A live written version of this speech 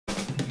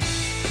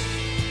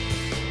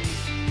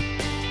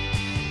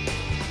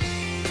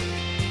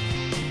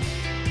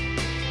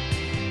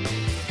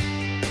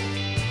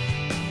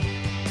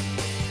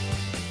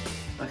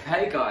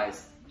Okay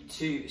guys,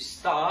 to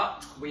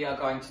start we are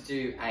going to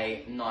do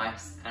a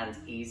nice and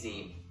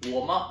easy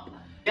warm-up.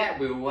 Yeah,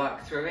 we'll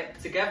work through it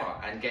together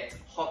and get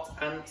hot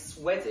and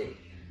sweaty.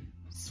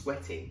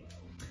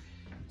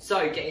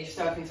 So get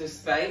yourself into a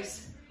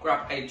space,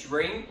 grab a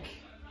drink.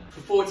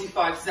 For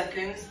 45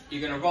 seconds,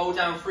 you're gonna roll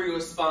down through your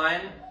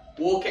spine,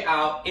 walk it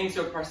out into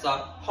a press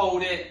up,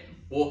 hold it,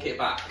 walk it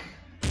back.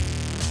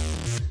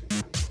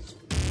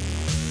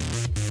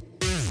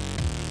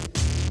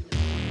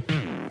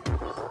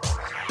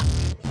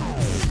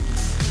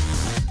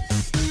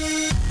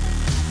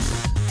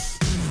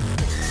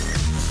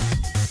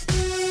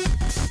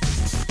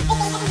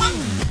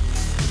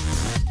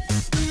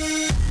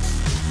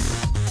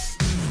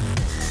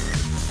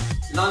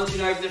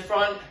 Lunging over the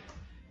front,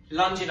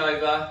 lunging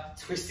over,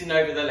 twisting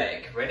over the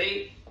leg.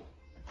 Ready?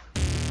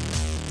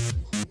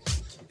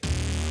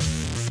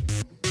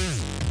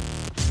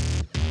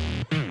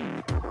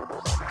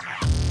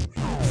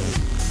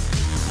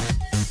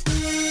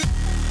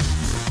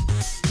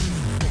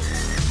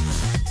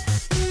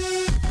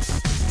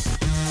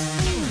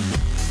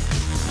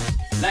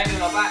 Laying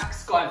on our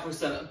backs, going for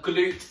some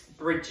glute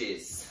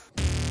bridges.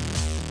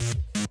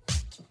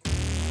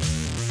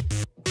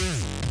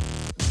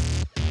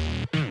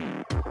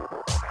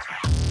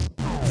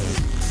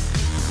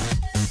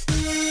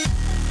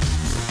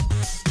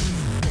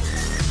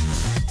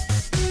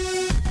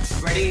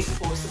 Ready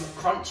for some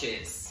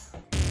crunches.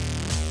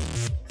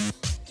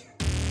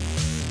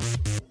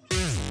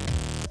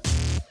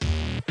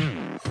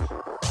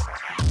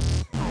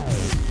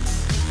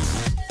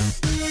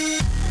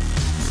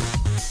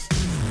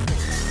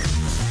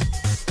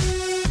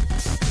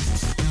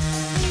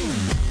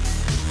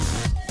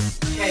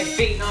 Okay,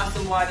 feet nice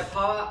and wide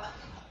apart.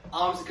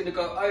 Arms are going to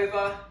go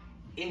over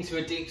into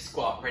a deep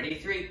squat. Ready?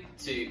 3,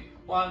 2,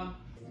 1.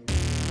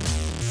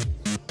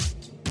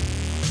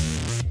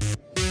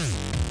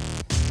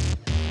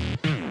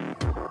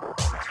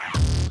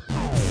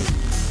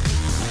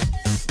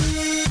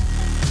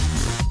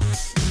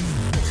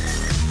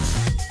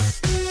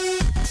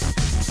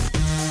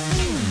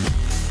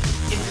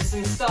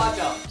 Some star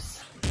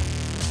jumps.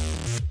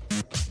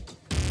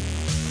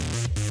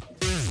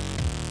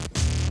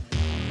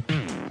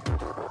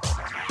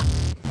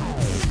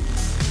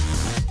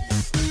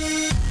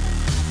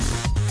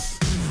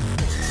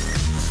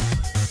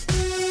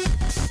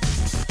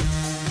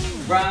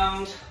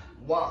 Round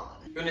 1.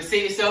 You're going to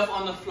see yourself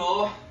on the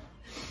floor,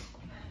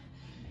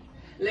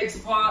 legs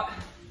apart,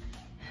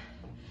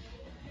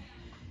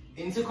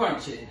 into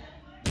crunching.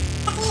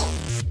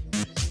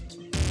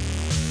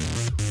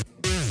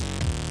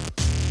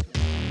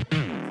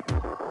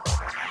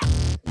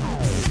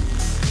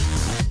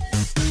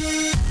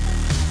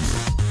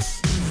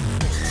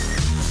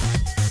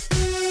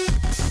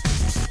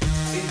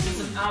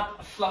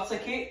 Ab flutter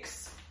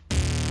kicks.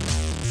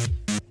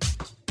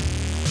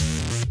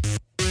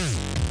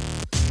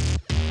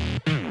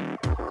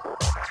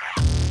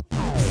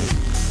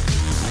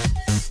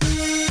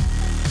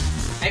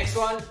 Next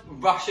one,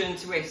 Russian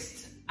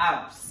twist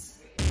abs.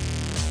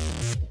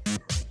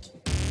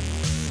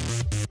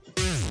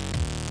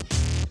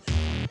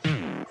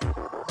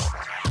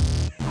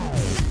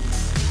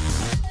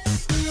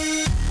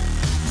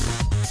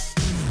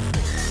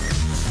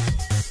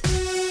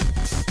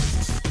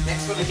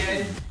 Next one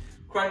again,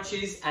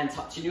 crunches and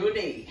touching your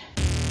knee.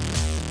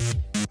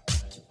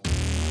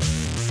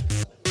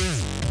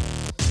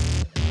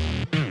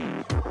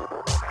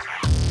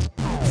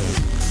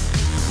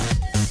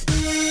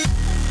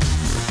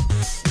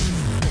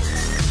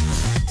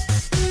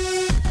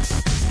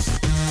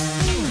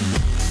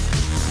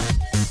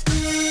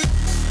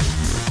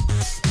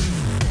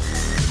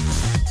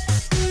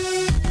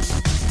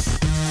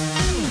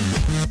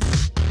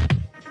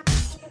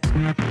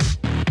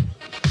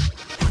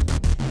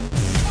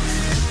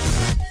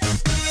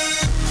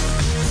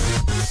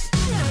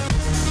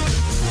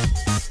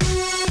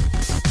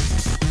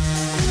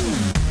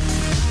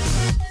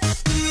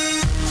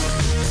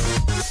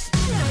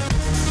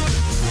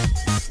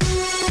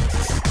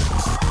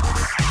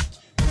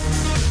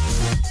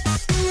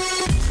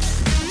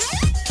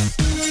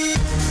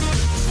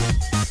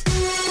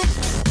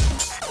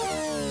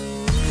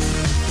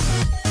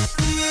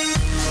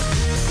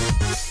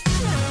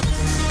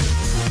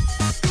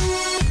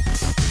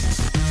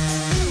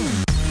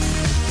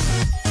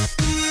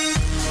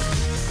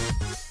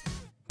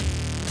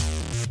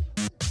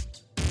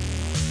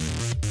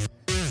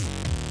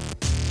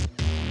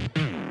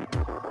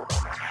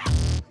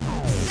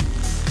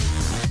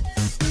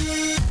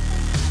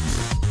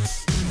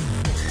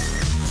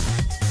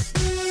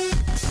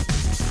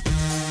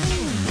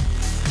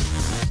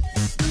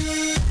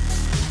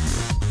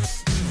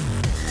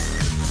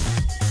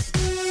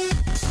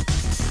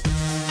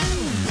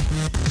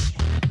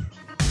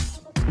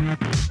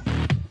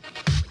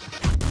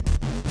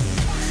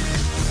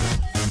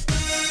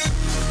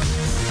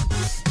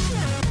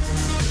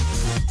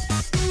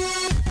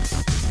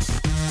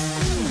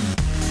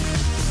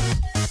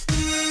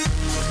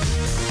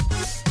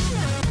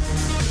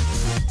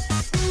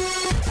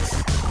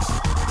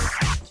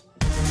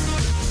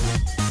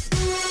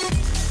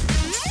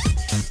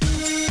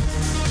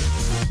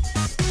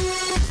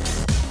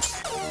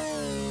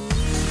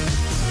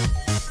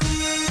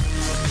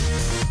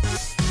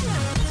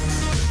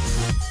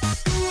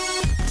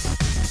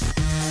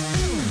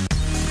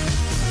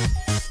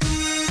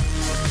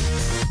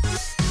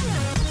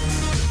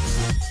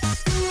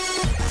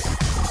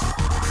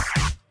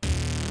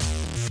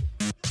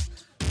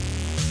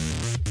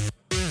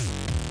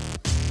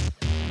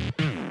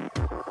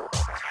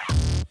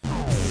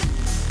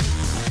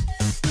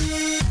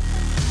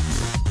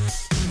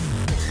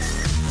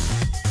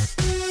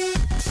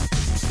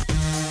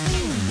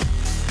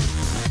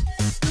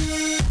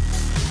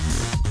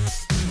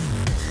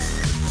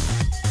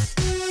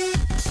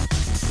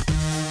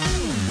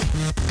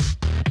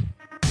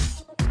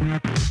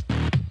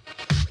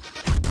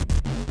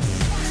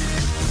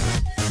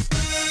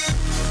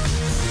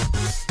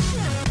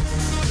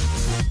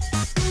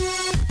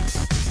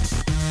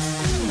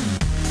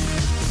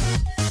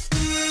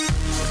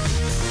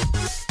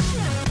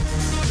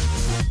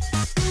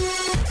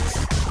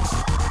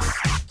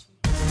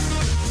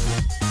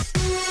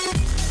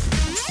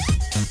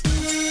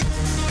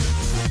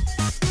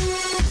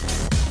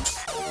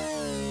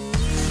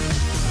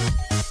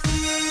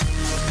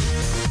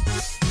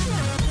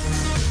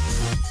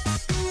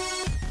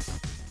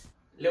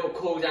 little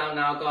cool down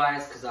now,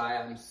 guys, because I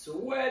am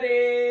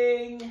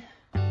sweating.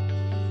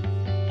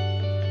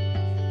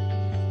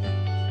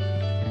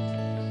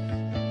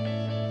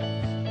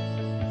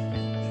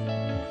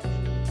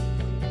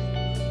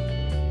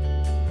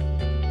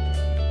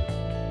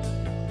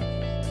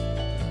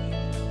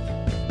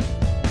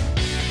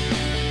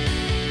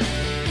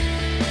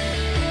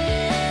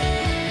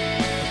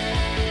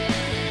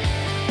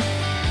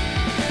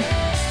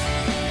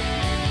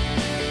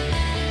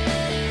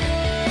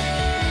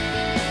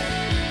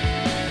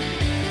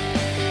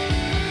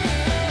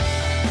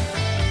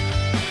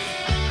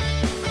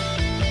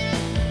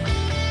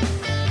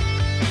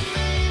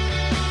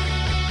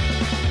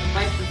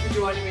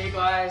 Joining me,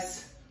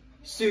 guys.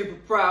 Super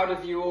proud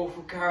of you all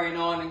for carrying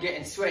on and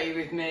getting sweaty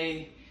with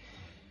me.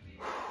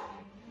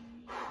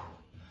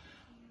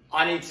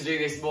 I need to do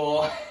this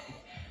more.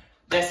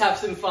 Let's have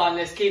some fun,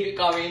 let's keep it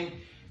going.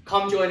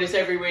 Come join us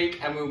every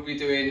week and we'll be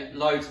doing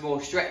loads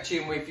more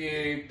stretching with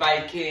you,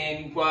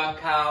 baking,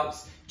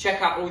 workouts.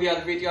 Check out all the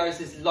other videos,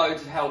 there's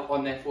loads of help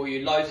on there for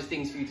you, loads of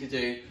things for you to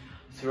do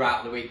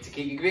throughout the week to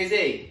keep you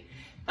busy.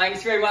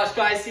 Thanks very much,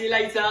 guys, see you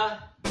later.